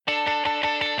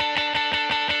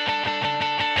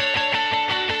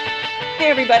Hey,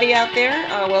 everybody out there.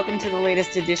 Welcome to the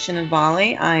latest edition of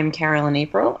Volley. I'm Carolyn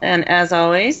April, and as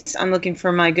always, I'm looking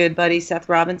for my good buddy Seth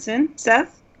Robinson.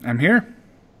 Seth? I'm here.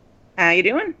 How you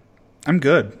doing? I'm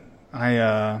good.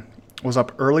 I was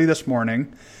up early this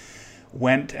morning,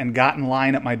 went and got in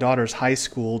line at my daughter's high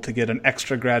school to get an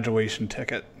extra graduation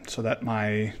ticket so that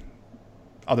my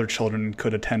other children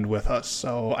could attend with us.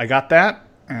 So I got that,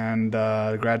 and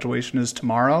graduation is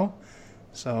tomorrow.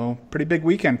 So pretty big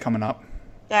weekend coming up.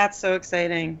 That's so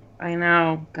exciting. I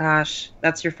know. Gosh,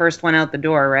 that's your first one out the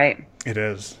door, right? It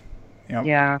is. Yep.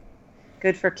 Yeah.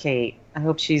 Good for Kate. I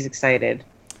hope she's excited.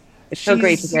 It's so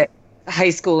great to get high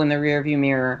school in the rearview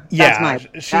mirror. Yeah,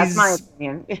 that's my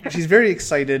opinion. She's very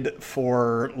excited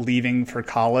for leaving for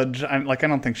college. I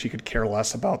don't think she could care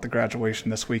less about the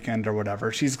graduation this weekend or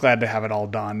whatever. She's glad to have it all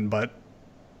done, but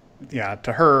yeah,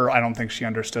 to her, I don't think she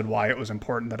understood why it was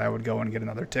important that I would go and get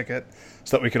another ticket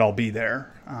so that we could all be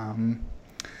there.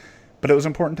 But it was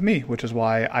important to me, which is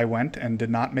why I went and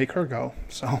did not make her go.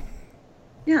 So,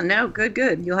 yeah, no,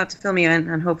 good. You'll have to fill me in,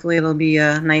 and hopefully it'll be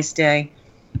a nice day.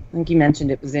 I think you mentioned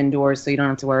it was indoors, so you don't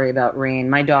have to worry about rain.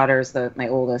 My daughter's my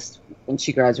oldest. When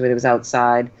she graduated, it was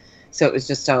outside, so it was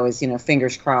just always,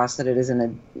 fingers crossed that it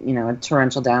isn't a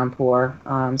torrential downpour.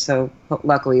 So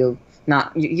luckily, you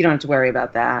don't have to worry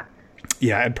about that.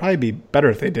 Yeah, it'd probably be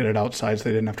better if they did it outside, so they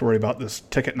didn't have to worry about this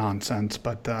ticket nonsense.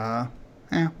 But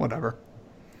whatever.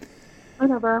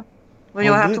 Whatever. Well,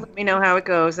 you'll have to let me know how it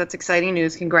goes. That's exciting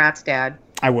news. Congrats, Dad.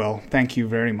 I will. Thank you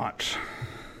very much.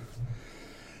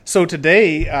 So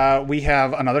today we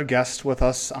have another guest with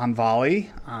us on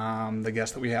Volley. The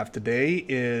guest that we have today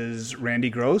is Randy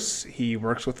Gross. He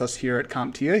works with us here at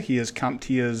CompTIA. He is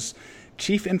CompTIA's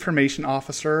Chief Information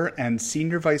Officer and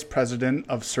Senior Vice President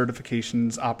of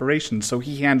Certifications Operations. So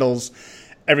he handles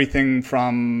everything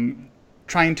from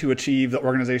trying to achieve the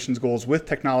organization's goals with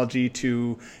technology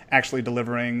to actually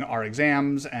delivering our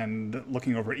exams and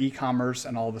looking over e-commerce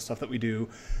and all the stuff that we do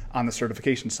on the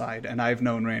certification side. And I've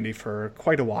known Randy for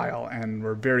quite a while, and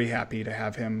we're very happy to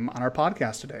have him on our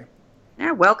podcast today.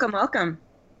 Yeah, welcome.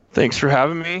 Thanks for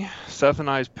having me. Seth and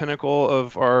I's pinnacle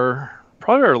of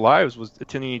probably our lives was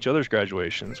attending each other's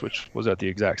graduations, which was at the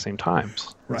exact same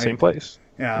times, right. Same place.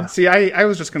 Yeah. See, I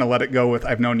was just going to let it go with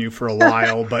I've known you for a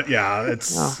while, but yeah,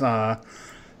 it's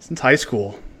since high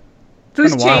school.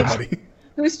 Who's changed? Buddy.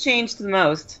 Who's changed the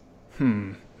most? I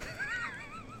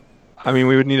mean,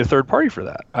 we would need a third party for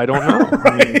that. I don't know.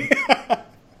 Right.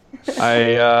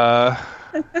 I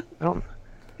don't.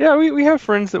 Yeah, we have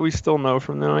friends that we still know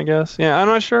from them, I guess. Yeah, I'm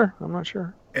not sure.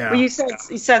 Yeah. Well, you said,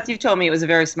 Seth, you told me it was a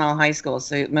very small high school,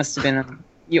 so it must have been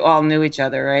you all knew each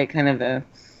other, right? Kind of a.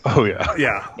 Oh, yeah.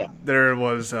 Yeah. There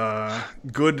was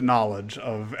good knowledge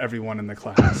of everyone in the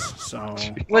class. So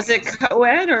was it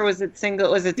co-ed or was it single?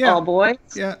 Was it all boys?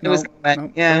 Yeah. It was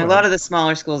co-ed. A lot of the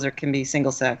smaller schools can be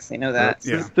single sex. They know that.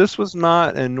 Yeah. This was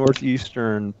not a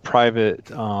Northeastern private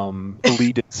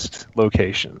elitist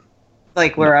location.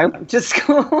 Like where I went to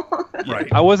school. Right.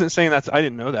 I wasn't saying that. I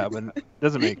didn't know that, but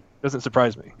it doesn't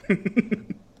surprise me.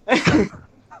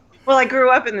 Well, I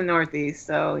grew up in the Northeast,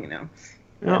 so Yeah.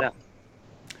 But,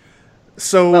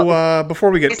 So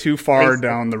before we get too far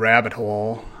down the rabbit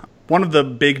hole, one of the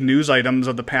big news items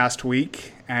of the past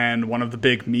week and one of the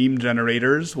big meme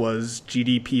generators was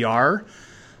GDPR.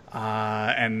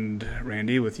 And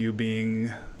Randy, with you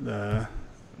being the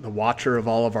watcher of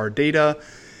all of our data,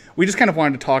 we just kind of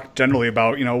wanted to talk generally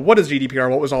about, what is GDPR?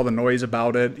 What was all the noise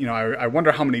about it? I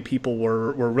wonder how many people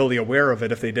were really aware of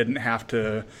it if they didn't have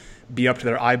to be up to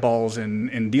their eyeballs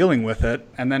in dealing with it.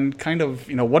 And then kind of,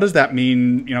 what does that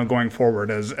mean, going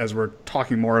forward as we're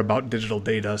talking more about digital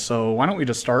data? So why don't we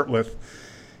just start with,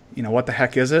 what the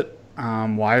heck is it?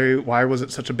 Why was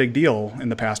it such a big deal in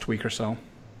the past week or so?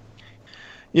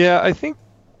 Yeah, I think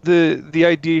the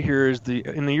idea here is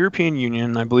in the European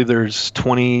Union, I believe there's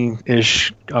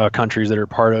 20-ish countries that are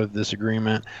part of this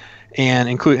agreement, and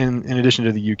in addition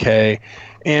to the UK.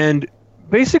 And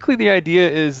basically, the idea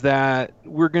is that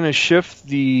we're going to shift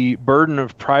the burden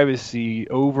of privacy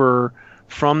over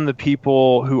from the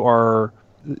people who are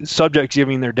subject to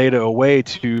giving their data away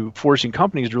to forcing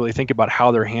companies to really think about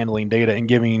how they're handling data and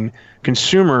giving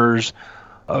consumers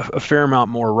a fair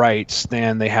amount more rights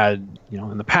than they had,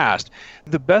 in the past.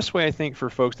 The best way, I think, for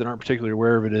folks that aren't particularly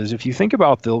aware of it is if you think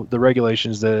about the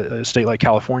regulations that a state like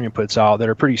California puts out that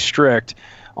are pretty strict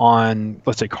on,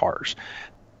 let's say, cars.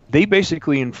 They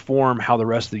basically inform how the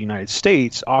rest of the United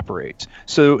States operates.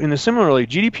 So similarly,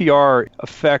 GDPR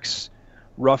affects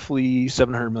roughly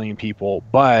 700 million people,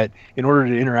 but in order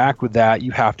to interact with that,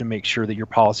 you have to make sure that your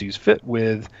policies fit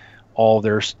with all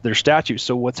their statutes.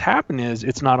 So what's happened is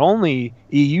it's not only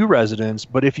EU residents,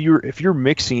 but if you're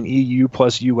mixing EU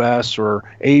plus US or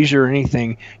Asia or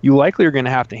anything, you likely are going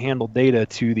to have to handle data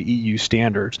to the EU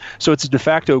standards. So it's a de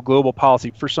facto global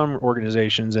policy for some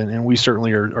organizations, and we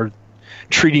certainly are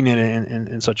treating it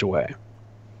in such a way.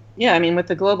 Yeah, I mean, with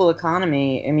the global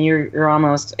economy, I mean, you're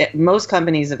almost, most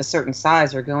companies of a certain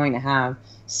size are going to have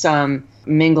some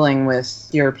mingling with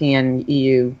European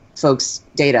EU folks'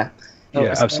 data.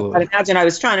 Yeah, absolutely. I imagine I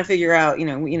was trying to figure out,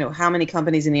 how many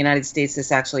companies in the United States this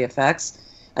actually affects.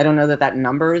 I don't know that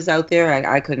number is out there.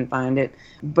 I couldn't find it.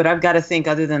 But I've got to think,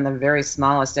 other than the very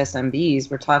smallest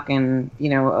SMBs, we're talking,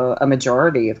 a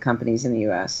majority of companies in the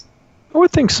U.S. I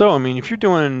would think so. I mean, if you're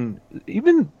doing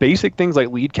even basic things like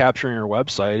lead capturing your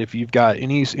website, if you've got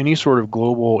any sort of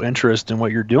global interest in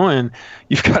what you're doing,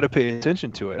 you've got to pay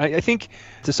attention to it. I think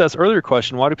to Seth's earlier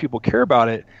question, why do people care about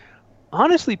it?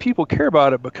 Honestly, people care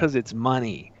about it because it's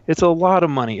money. It's a lot of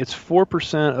money. It's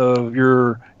 4% of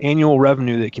your annual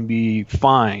revenue that can be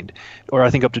fined, or I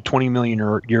think up to 20 million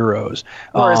euros.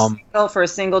 For a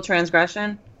single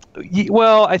transgression?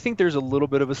 Well, I think there's a little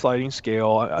bit of a sliding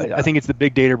scale. I think it's the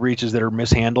big data breaches that are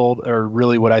mishandled, or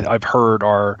really what I've heard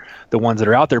are the ones that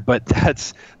are out there. But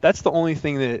that's the only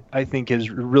thing that I think is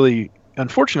really,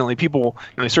 unfortunately, people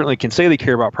they certainly can say they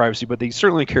care about privacy, but they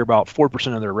certainly care about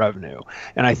 4% of their revenue.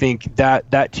 And I think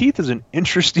that teeth is an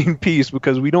interesting piece,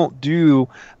 because we don't do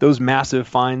those massive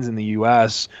fines in the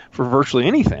U.S. for virtually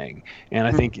anything. And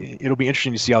I think it'll be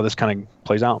interesting to see how this kind of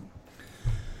plays out.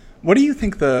 What do you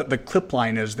think the clip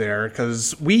line is there?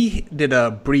 Because we did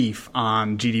a brief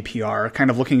on GDPR,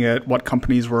 kind of looking at what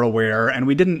companies were aware, and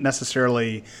we didn't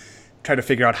necessarily try to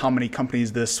figure out how many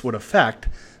companies this would affect.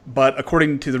 But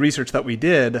according to the research that we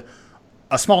did,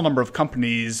 a small number of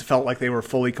companies felt like they were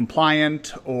fully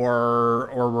compliant or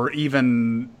were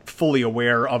even fully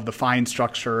aware of the fine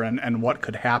structure and what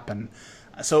could happen.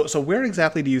 So where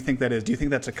exactly do you think that is? Do you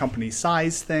think that's a company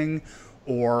size thing?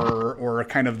 Or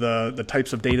kind of the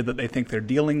types of data that they think they're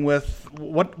dealing with?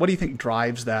 What do you think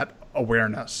drives that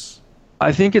awareness?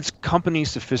 I think it's company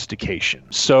sophistication.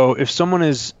 So if someone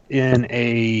is in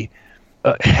a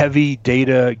heavy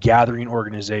data gathering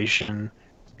organization,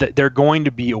 they're going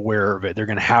to be aware of it. They're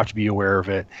going to have to be aware of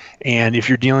it. And if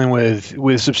you're dealing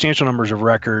with substantial numbers of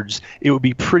records, it would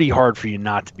be pretty hard for you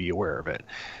not to be aware of it.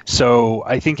 So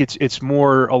I think it's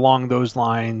more along those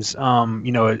lines.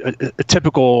 A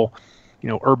typical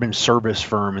urban service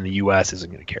firm in the U.S.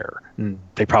 isn't going to care, and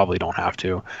they probably don't have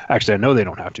to. Actually, I know they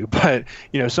don't have to. But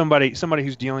somebody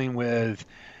who's dealing with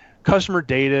customer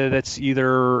data that's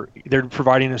either they're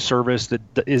providing a service that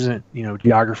isn't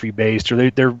geography based, or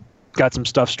they're got some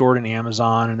stuff stored in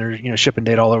Amazon and they're shipping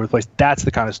data all over the place. That's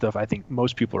the kind of stuff I think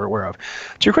most people are aware of.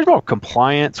 To your question about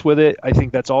compliance with it, I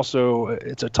think that's also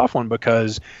it's a tough one,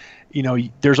 because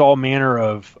there's all manner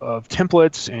of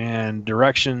templates and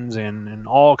directions and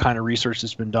all kind of research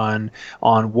that's been done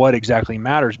on what exactly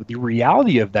matters. But the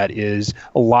reality of that is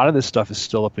a lot of this stuff is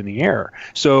still up in the air.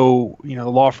 So, the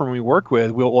law firm we work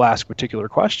with, we'll ask a particular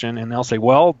question and they'll say,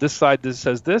 well, this side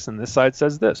says this and this side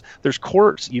says this. There's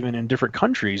courts even in different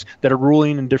countries that are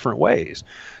ruling in different ways.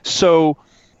 So,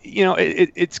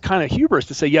 it's kind of hubris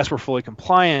to say, yes, we're fully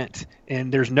compliant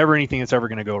and there's never anything that's ever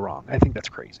going to go wrong. I think that's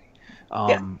crazy.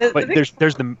 But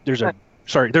there's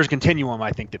a continuum,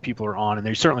 I think, that people are on, and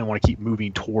they certainly want to keep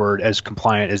moving toward as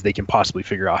compliant as they can possibly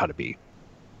figure out how to be.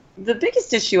 The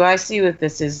biggest issue I see with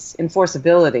this is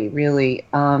enforceability, really,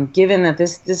 given that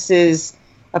this is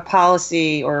a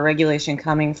policy or a regulation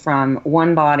coming from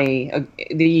one body,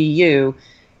 the EU,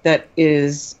 that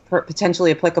is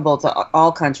potentially applicable to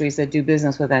all countries that do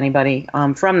business with anybody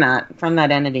from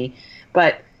that entity.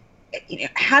 But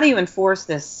how do you enforce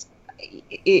this?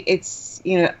 It's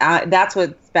that's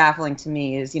what's baffling to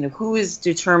me is who is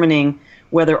determining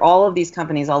whether all of these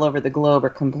companies all over the globe are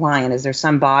compliant? Is there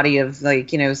some body of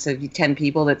 10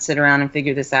 people that sit around and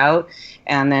figure this out,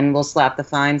 and then we'll slap the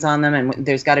fines on them, and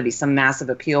there's got to be some massive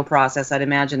appeal process? I'd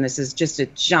imagine this is just a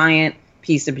giant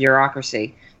piece of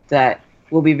bureaucracy that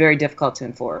will be very difficult to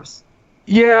enforce.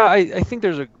 Yeah, I think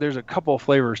there's a couple of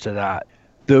flavors to that.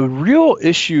 The real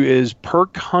issue is per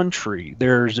country,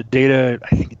 there's a data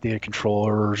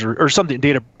controllers or something,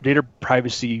 data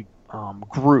privacy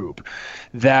group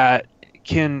that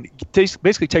can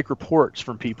basically take reports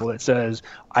from people that says,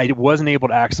 I wasn't able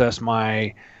to access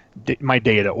my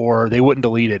data, or they wouldn't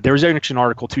delete it. There was actually an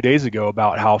article 2 days ago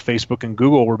about how Facebook and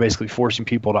Google were basically forcing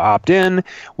people to opt in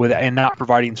and not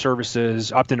providing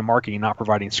services, opt into marketing, not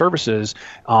providing services,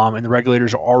 and the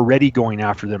regulators are already going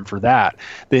after them for that.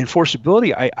 The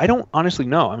enforceability, I don't honestly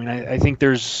know. I mean, I think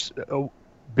there's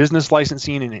business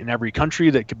licensing in every country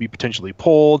that could be potentially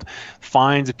pulled,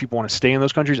 fines if people want to stay in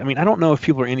those countries. I mean, I don't know if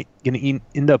people are going to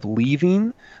end up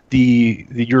leaving the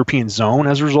European zone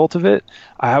as a result of it.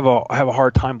 I have a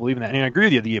hard time believing that. And I agree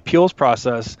with you. The appeals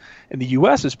process in the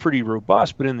U.S. is pretty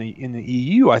robust, but in the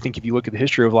EU, I think if you look at the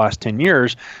history of the last 10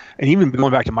 years, and even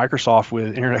going back to Microsoft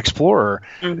with Internet Explorer,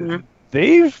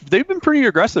 they've been pretty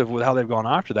aggressive with how they've gone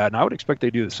after that, and I would expect they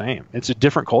do the same. It's a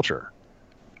different culture.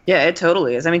 Yeah, it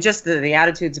totally is. I mean, just the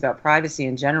attitudes about privacy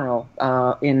in general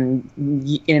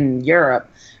in Europe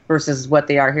versus what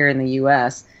they are here in the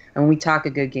U.S. And we talk a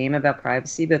good game about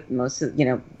privacy, but most of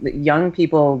the young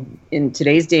people in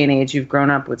today's day and age who've grown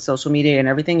up with social media and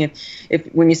everything, if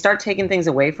when you start taking things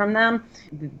away from them,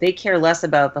 they care less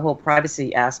about the whole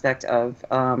privacy aspect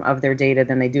of their data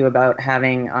than they do about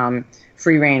having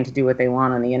free reign to do what they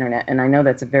want on the internet. And I know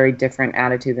that's a very different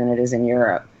attitude than it is in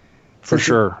Europe. For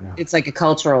sure. It's like a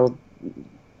cultural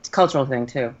thing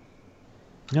too.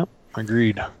 Yep,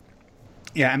 agreed.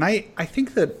 Yeah, and I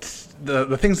think that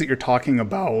the things that you're talking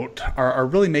about are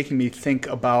really making me think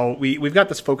about, we've got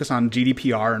this focus on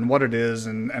GDPR and what it is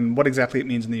and what exactly it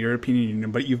means in the European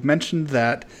Union, but you've mentioned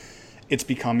that it's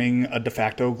becoming a de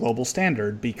facto global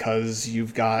standard because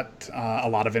you've got a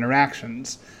lot of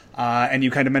interactions. And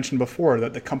you kind of mentioned before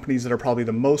that the companies that are probably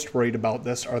the most worried about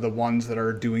this are the ones that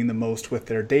are doing the most with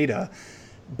their data.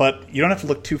 But you don't have to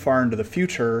look too far into the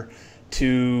future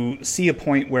to see a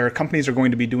point where companies are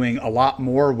going to be doing a lot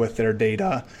more with their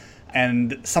data.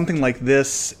 And something like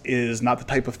this is not the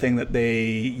type of thing that they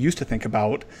used to think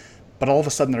about, but all of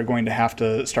a sudden they're going to have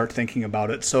to start thinking about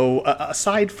it. So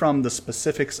aside from the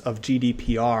specifics of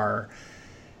GDPR,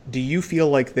 do you feel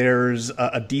like there's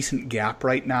a decent gap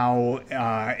right now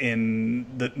in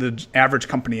the average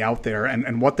company out there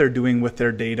and what they're doing with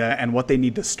their data and what they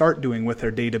need to start doing with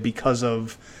their data because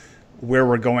of where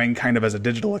we're going kind of as a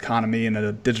digital economy and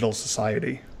a digital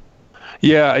society?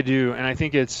 Yeah, I do. And I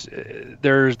think it's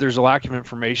there's a lack of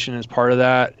information as part of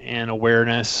that and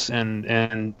awareness.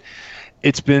 And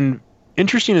it's been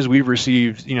interesting as we've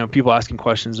received, people asking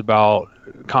questions about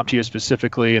CompTIA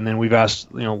specifically, and then we've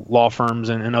asked, law firms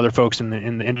and other folks in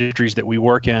the industries that we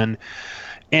work in.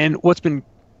 And what's been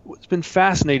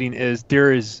fascinating is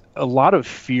there is a lot of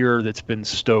fear that's been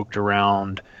stoked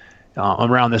around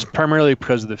this, primarily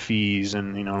because of the fees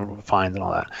and fines and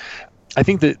all that. I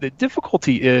think that the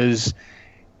difficulty is,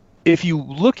 if you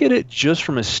look at it just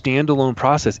from a standalone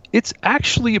process, it's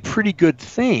actually a pretty good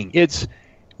thing. It's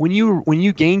when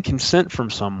you gain consent from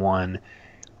someone,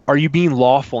 are you being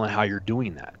lawful in how you're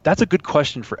doing that? That's a good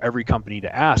question for every company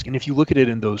to ask. And if you look at it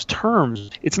in those terms,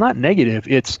 it's not negative,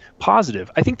 it's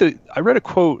positive. I think that I read a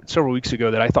quote several weeks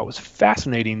ago that I thought was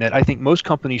fascinating that I think most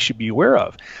companies should be aware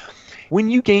of. When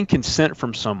you gain consent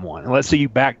from someone, and let's say you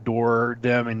backdoor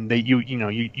them and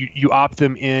you opt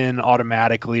them in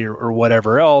automatically or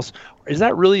whatever else, is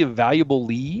that really a valuable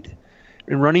lead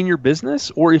in running your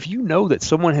business? Or if you know that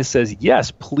someone has says,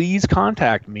 yes, please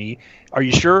contact me. Are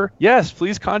you sure? Yes,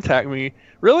 please contact me.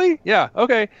 Really? Yeah.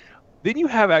 Okay. Then you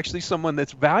have actually someone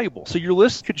that's valuable. So your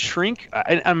list could shrink.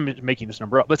 I'm making this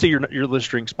number up. Let's say your list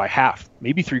shrinks by half,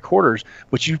 maybe 3/4,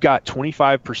 but you've got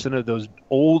 25% of those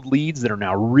old leads that are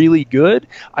now really good.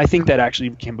 I think that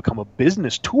actually can become a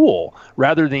business tool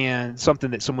rather than something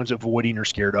that someone's avoiding or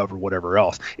scared of or whatever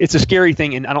else. It's a scary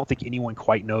thing, and I don't think anyone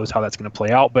quite knows how that's going to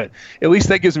play out, but at least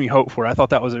that gives me hope for it. I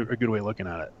thought that was a good way of looking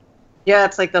at it. Yeah,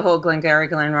 it's like the whole Glengarry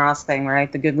Glen Ross thing,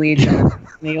 right? The good leads and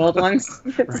the old ones.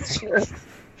 It's true.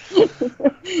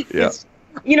 Yeah.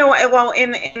 Well,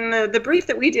 in the brief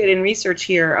that we did in research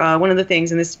here, one of the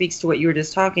things, and this speaks to what you were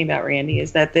just talking about, Randy,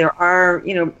 is that there are,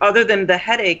 other than the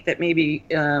headache that maybe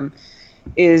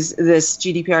is this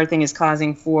GDPR thing is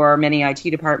causing for many IT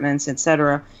departments, et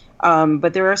cetera,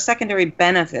 but there are secondary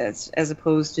benefits as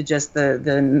opposed to just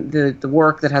the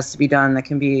work that has to be done that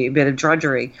can be a bit of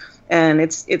drudgery. And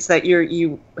it's that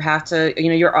you have to,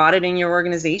 you're auditing your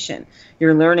organization.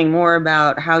 You're learning more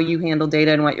about how you handle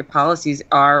data and what your policies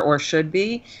are or should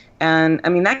be. And I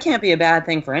mean, that can't be a bad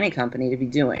thing for any company to be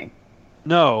doing.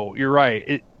 No, you're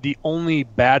right. The only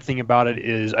bad thing about it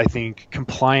is I think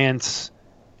compliance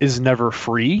is never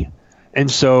free. And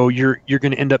so you're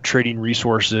going to end up trading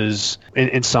resources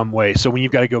in some way. So when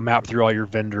you've got to go map through all your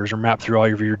vendors or map through all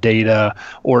of your data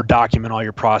or document all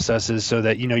your processes so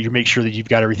that, you make sure that you've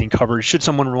got everything covered. Should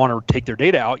someone want to take their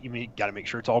data out, you got to make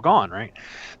sure it's all gone, right?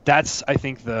 That's, I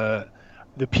think, the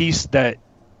piece that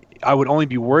I would only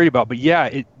be worried about. But yeah,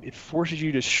 it forces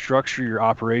you to structure your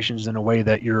operations in a way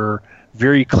that you're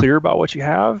very clear about what you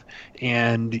have,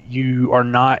 and you are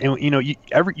not,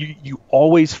 you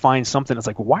always find something that's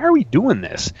like, why are we doing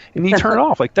this? And you turn it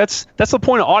off. Like that's the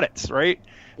point of audits, right?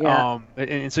 Yeah.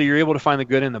 And so you're able to find the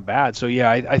good and the bad. So yeah,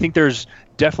 I think there's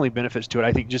definitely benefits to it.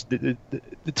 I think just the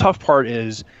tough part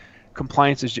is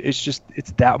compliance is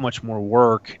it's that much more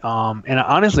work. And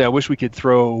honestly, I wish we could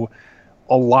throw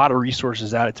a lot of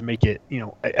resources at it to make it,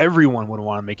 everyone would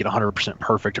want to make it 100%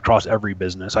 perfect across every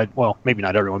business. Well, maybe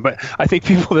not everyone, but I think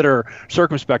people that are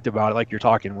circumspect about it, like you're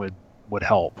talking, would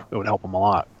help. It would help them a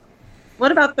lot.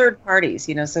 What about third parties?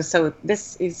 So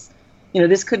this is,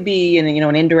 this could be an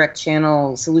indirect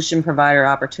channel solution provider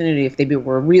opportunity if they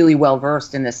were really well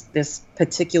versed in this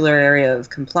particular area of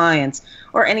compliance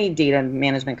or any data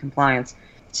management compliance.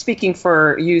 Speaking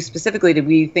for you specifically, did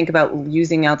we think about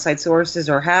using outside sources,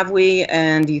 or have we?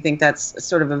 And do you think that's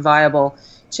sort of a viable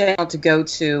channel to go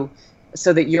to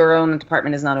so that your own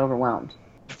department is not overwhelmed?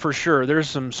 For sure. There's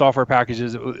some software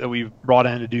packages that we've brought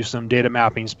in to do some data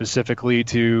mapping specifically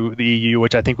to the EU,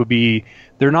 which I think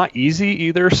they're not easy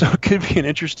either. So it could be an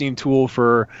interesting tool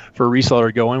for a reseller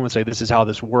to go in and say, this is how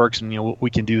this works, and we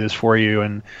can do this for you.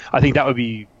 And I think that would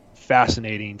be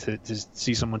fascinating to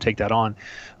see someone take that on.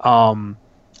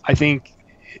 I think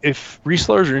if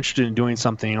resellers are interested in doing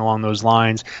something along those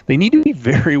lines, they need to be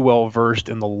very well versed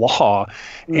in the law.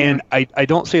 Mm-hmm. And I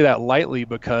don't say that lightly,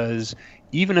 because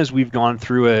even as we've gone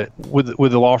through it with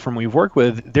the law firm we've worked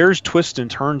with, there's twists and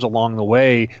turns along the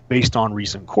way based on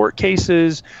recent court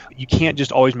cases. You can't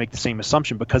just always make the same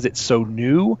assumption because it's so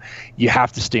new. You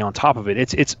have to stay on top of it.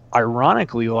 It's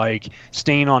ironically like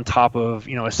staying on top of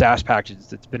a SaaS package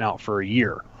that's been out for a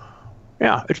year.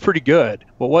 Yeah, it's pretty good.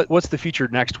 But what's the feature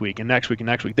next week and next week and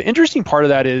next week? The interesting part of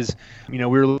that is, we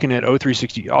were looking at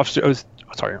Office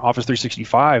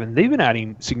 365, and they've been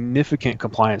adding significant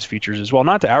compliance features as well.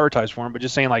 Not to advertise for them, but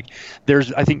just saying, like,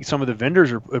 I think some of the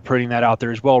vendors are putting that out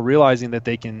there as well, realizing that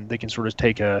they can sort of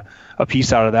take a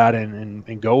piece out of that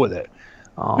and go with it.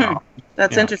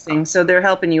 That's interesting. So they're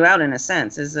helping you out in a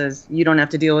sense. Is you don't have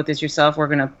to deal with this yourself. We're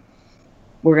gonna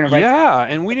yeah,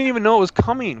 and we didn't even know it was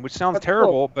coming, which sounds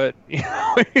terrible, cool. But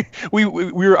we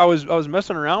were I was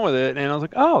messing around with it, and I was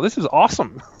like, oh, this is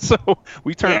awesome. So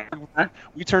we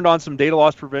turned on some data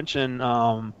loss prevention,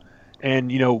 and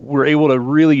we're able to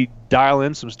really dial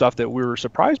in some stuff that we were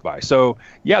surprised by. So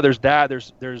yeah, there's that.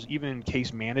 There's even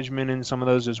case management in some of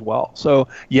those as well. So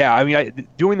yeah, I mean,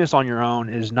 doing this on your own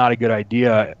is not a good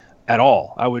idea at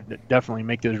all. I would definitely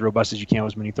make it as robust as you can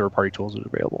with as many third-party tools as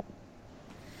available.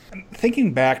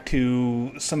 Thinking back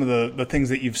to some of the things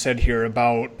that you've said here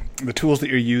about the tools that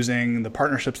you're using, the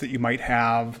partnerships that you might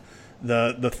have,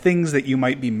 the things that you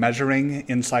might be measuring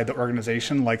inside the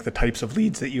organization, like the types of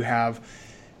leads that you have,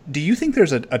 do you think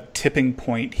there's a tipping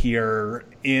point here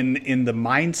in the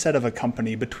mindset of a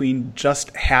company between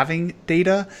just having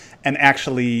data and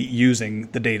actually using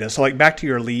the data? So like back to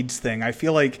your leads thing, I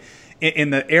feel like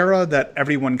in the era that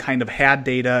everyone kind of had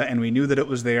data and we knew that it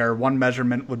was there, one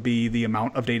measurement would be the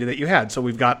amount of data that you had. So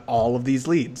we've got all of these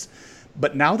leads.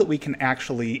 But now that we can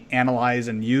actually analyze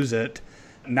and use it,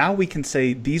 now we can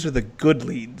say these are the good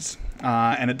leads.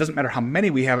 And it doesn't matter how many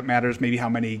we have, it matters maybe how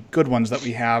many good ones that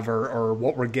we have or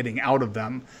what we're getting out of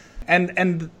them.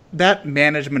 And that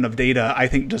management of data, I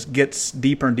think, just gets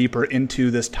deeper and deeper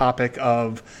into this topic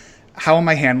of how am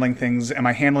I handling things? Am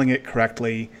I handling it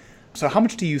correctly? So how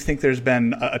much do you think there's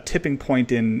been a tipping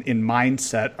point in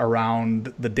mindset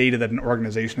around the data that an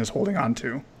organization is holding on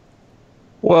to?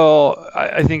 Well,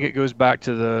 I think it goes back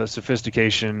to the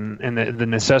sophistication and the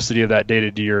necessity of that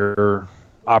data to your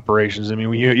operations. I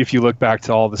mean, if you look back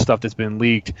to all the stuff that's been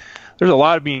leaked, there's a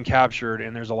lot being captured,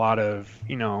 and there's a lot of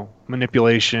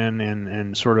manipulation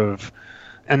and sort of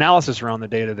analysis around the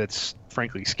data that's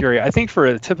frankly scary. I think for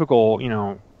a typical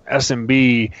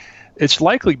SMB, it's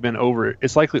likely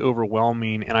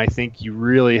overwhelming, and I think you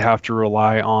really have to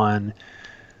rely on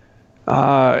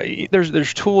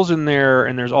there's tools in there,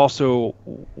 and there's also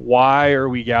why are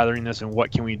we gathering this and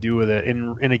what can we do with it,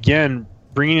 and again,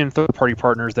 bringing in third-party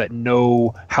partners that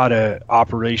know how to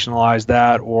operationalize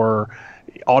that or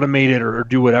automate it or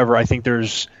do whatever. I think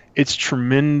it's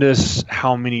tremendous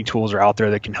how many tools are out there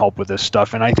that can help with this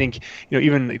stuff. And I think,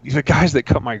 even the guys that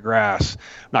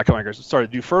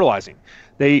started to do fertilizing,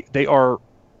 they are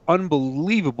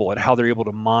unbelievable at how they're able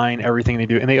to mine everything they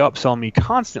do. And they upsell me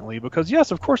constantly because,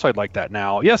 yes, of course I'd like that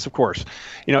now. Yes, of course.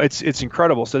 It's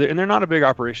incredible. So they're not a big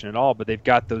operation at all, but they've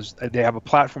got they have a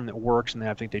platform that works, and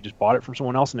I think they just bought it from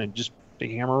someone else, and then they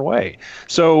hammer away.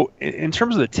 So in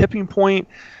terms of the tipping point,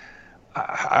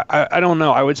 I don't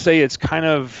know. I would say it's kind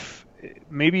of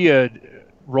maybe a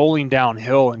rolling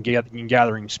downhill and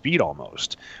gathering speed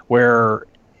almost, where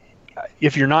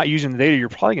if you're not using the data, you're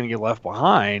probably going to get left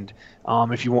behind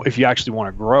if you actually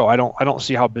want to grow. I don't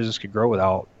see how business could grow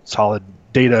without solid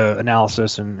data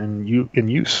analysis and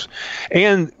use.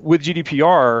 And with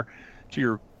GDPR, to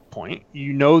your point,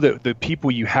 you know that the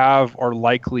people you have are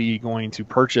likely going to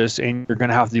purchase, and you're going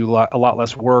to have to do a lot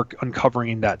less work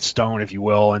uncovering that stone, if you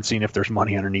will, and seeing if there's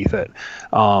money underneath it.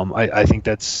 I think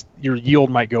that's your yield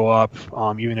might go up,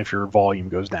 even if your volume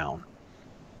goes down.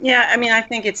 Yeah, I mean, I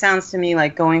think it sounds to me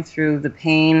like going through the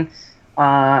pain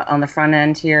on the front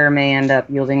end here may end up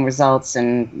yielding results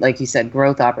and, like you said,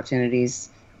 growth opportunities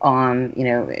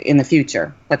in the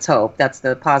future. Let's hope. That's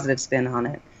the positive spin on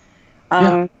it.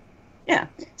 Yeah.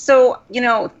 So,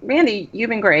 Randy,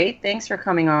 you've been great. Thanks for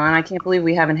coming on. I can't believe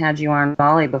we haven't had you on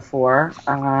Volley before.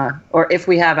 Or if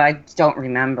we have, I don't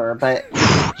remember. But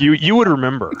you would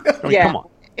remember. Yeah. Come on.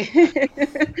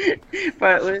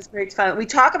 But it was great fun. We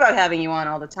talk about having you on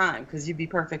all the time because you'd be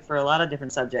perfect for a lot of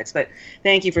different subjects. But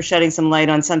thank you for shedding some light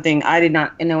on something I did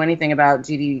not know anything about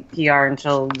GDPR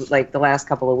until like the last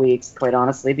couple of weeks, quite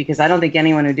honestly, because I don't think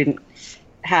anyone who didn't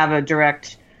have a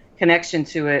direct connection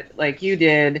to it like you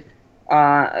did,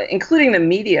 including the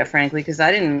media, frankly, because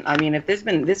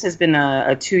this has been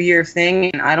a 2-year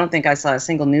thing, and I don't think I saw a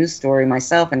single news story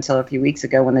myself until a few weeks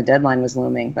ago when the deadline was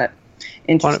looming. But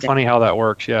interesting. Funny how that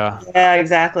works, yeah. Yeah,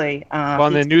 exactly. Well,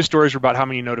 and the news stories are about how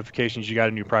many notifications you got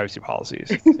in new privacy policies.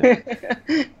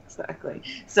 Exactly.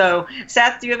 So,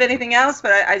 Seth, do you have anything else?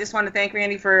 But I just want to thank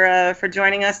Randy for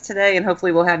joining us today, and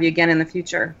hopefully we'll have you again in the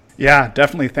future. Yeah,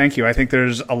 definitely. Thank you. I think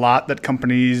there's a lot that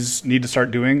companies need to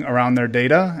start doing around their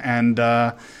data, and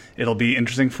it'll be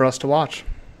interesting for us to watch.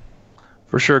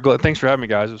 For sure. Thanks for having me,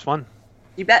 guys. It was fun.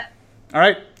 You bet. All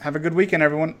right. Have a good weekend,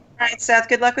 everyone. All right, Seth.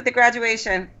 Good luck with the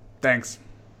graduation. Thanks.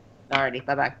 Alrighty.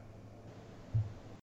 Bye-bye.